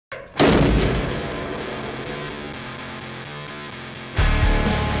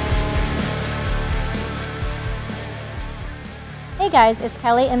Hey guys, it's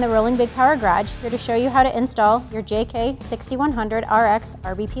Kelly in the Rolling Big Power Garage, here to show you how to install your JK6100RX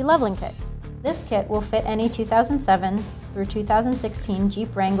RBP Leveling Kit. This kit will fit any 2007 through 2016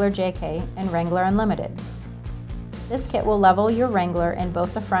 Jeep Wrangler JK and Wrangler Unlimited. This kit will level your Wrangler in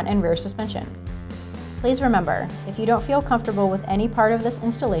both the front and rear suspension. Please remember, if you don't feel comfortable with any part of this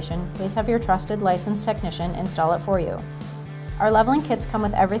installation, please have your trusted licensed technician install it for you. Our leveling kits come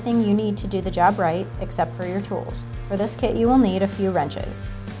with everything you need to do the job right, except for your tools. For this kit you will need a few wrenches,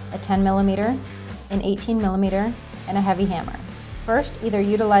 a 10mm, an 18mm, and a heavy hammer. First, either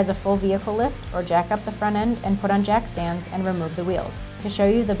utilize a full vehicle lift or jack up the front end and put on jack stands and remove the wheels. To show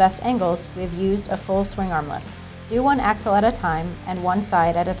you the best angles, we have used a full swing arm lift. Do one axle at a time and one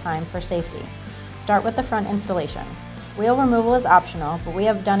side at a time for safety. Start with the front installation. Wheel removal is optional, but we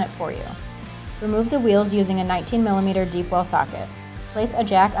have done it for you. Remove the wheels using a 19mm deep well socket. Place a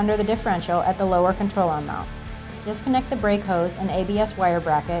jack under the differential at the lower control arm mount. Disconnect the brake hose and ABS wire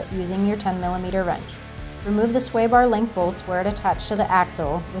bracket using your 10mm wrench. Remove the sway bar link bolts where it attached to the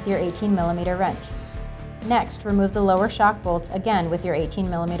axle with your 18mm wrench. Next, remove the lower shock bolts again with your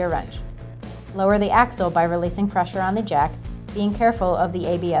 18mm wrench. Lower the axle by releasing pressure on the jack, being careful of the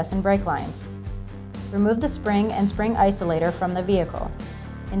ABS and brake lines. Remove the spring and spring isolator from the vehicle.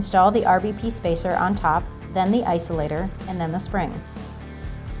 Install the RBP spacer on top, then the isolator, and then the spring.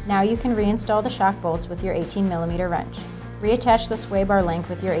 Now you can reinstall the shock bolts with your 18mm wrench. Reattach the sway bar link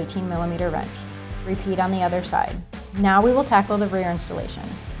with your 18mm wrench. Repeat on the other side. Now we will tackle the rear installation.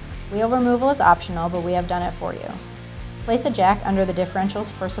 Wheel removal is optional, but we have done it for you. Place a jack under the differentials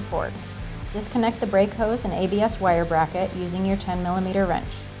for support. Disconnect the brake hose and ABS wire bracket using your 10mm wrench.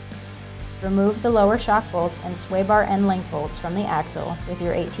 Remove the lower shock bolts and sway bar end link bolts from the axle with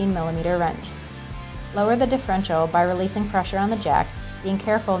your 18mm wrench. Lower the differential by releasing pressure on the jack, being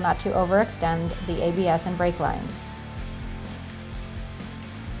careful not to overextend the ABS and brake lines.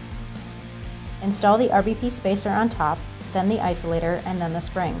 Install the RBP spacer on top, then the isolator, and then the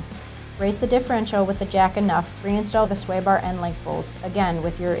spring. Raise the differential with the jack enough to reinstall the sway bar end link bolts, again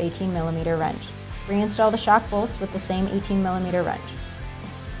with your 18mm wrench. Reinstall the shock bolts with the same 18mm wrench.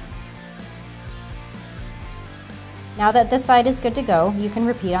 Now that this side is good to go, you can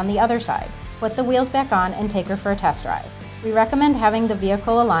repeat on the other side. Put the wheels back on and take her for a test drive. We recommend having the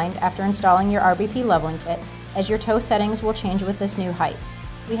vehicle aligned after installing your RBP leveling kit, as your toe settings will change with this new height.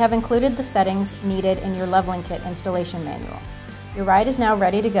 We have included the settings needed in your leveling kit installation manual. Your ride is now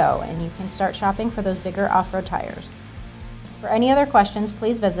ready to go, and you can start shopping for those bigger off-road tires. For any other questions,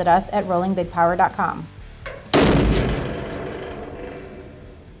 please visit us at rollingbigpower.com.